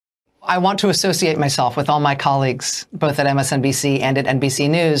I want to associate myself with all my colleagues, both at MSNBC and at NBC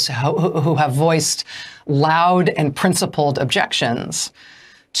News, who have voiced loud and principled objections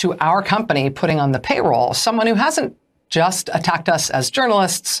to our company putting on the payroll someone who hasn't just attacked us as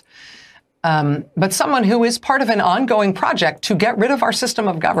journalists, but someone who is part of an ongoing project to get rid of our system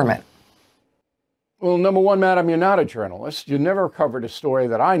of government. Well, number one, madam, you're not a journalist. You never covered a story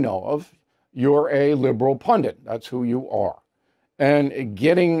that I know of. You're a liberal pundit. That's who you are. And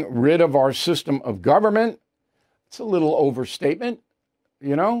getting rid of our system of government, it's a little overstatement,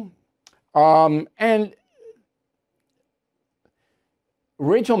 you know? And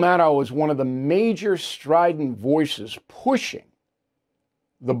Rachel Maddow is one of the major strident voices pushing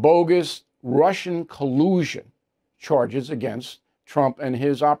the bogus Russian collusion charges against Trump and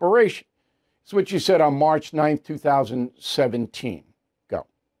his operation. It's what you said on March 9th, 2017.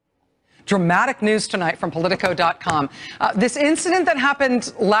 Dramatic news tonight from Politico.com. This incident that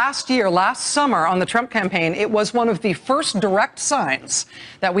happened last summer on the Trump campaign, it was one of the first direct signs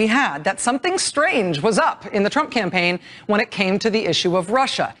that we had that something strange was up in the Trump campaign when it came to the issue of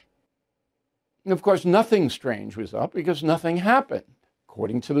Russia. And of course, nothing strange was up because nothing happened,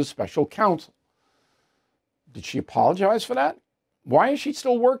 according to the special counsel. Did she apologize for that? Why is she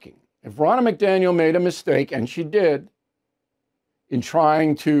still working? If Ronna McDaniel made a mistake, and she did, in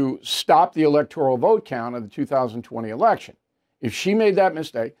trying to stop the electoral vote count of the 2020 election. If she made that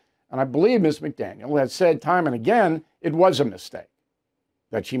mistake, and I believe Ms. McDaniel has said time and again it was a mistake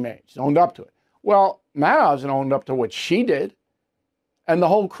that she made. She's owned up to it. Well, Maddow hasn't owned up to what she did, and the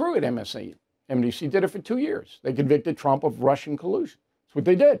whole crew at MSNBC did it for 2 years. They convicted Trump of Russian collusion. That's what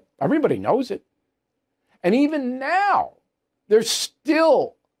they did. Everybody knows it. And even now, they're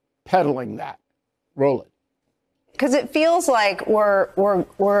still peddling that. Roll it. Because it feels like we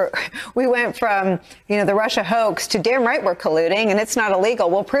went from, the Russia hoax to damn right we're colluding and it's not illegal.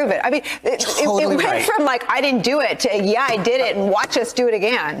 We'll prove it. I mean, it went from like, I didn't do it to, yeah, I did it and watch us do it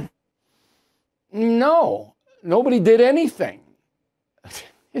again. No, nobody did anything.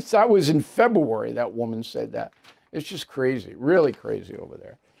 That was in February that woman said that. It's just crazy, really crazy over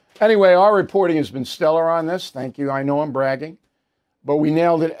there. Anyway, our reporting has been stellar on this. Thank you. I know I'm bragging, but we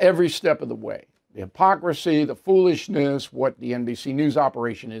nailed it every step of the way. The hypocrisy, the foolishness, what the NBC News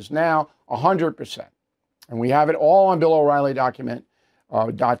operation is now, 100%. And we have it all on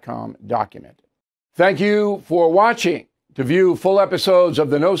BillO'Reilly.com documented. Thank you for watching. To view full episodes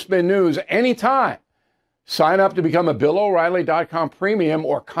of the No Spin News anytime, sign up to become a BillO'Reilly.com premium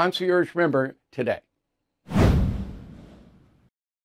or concierge member today.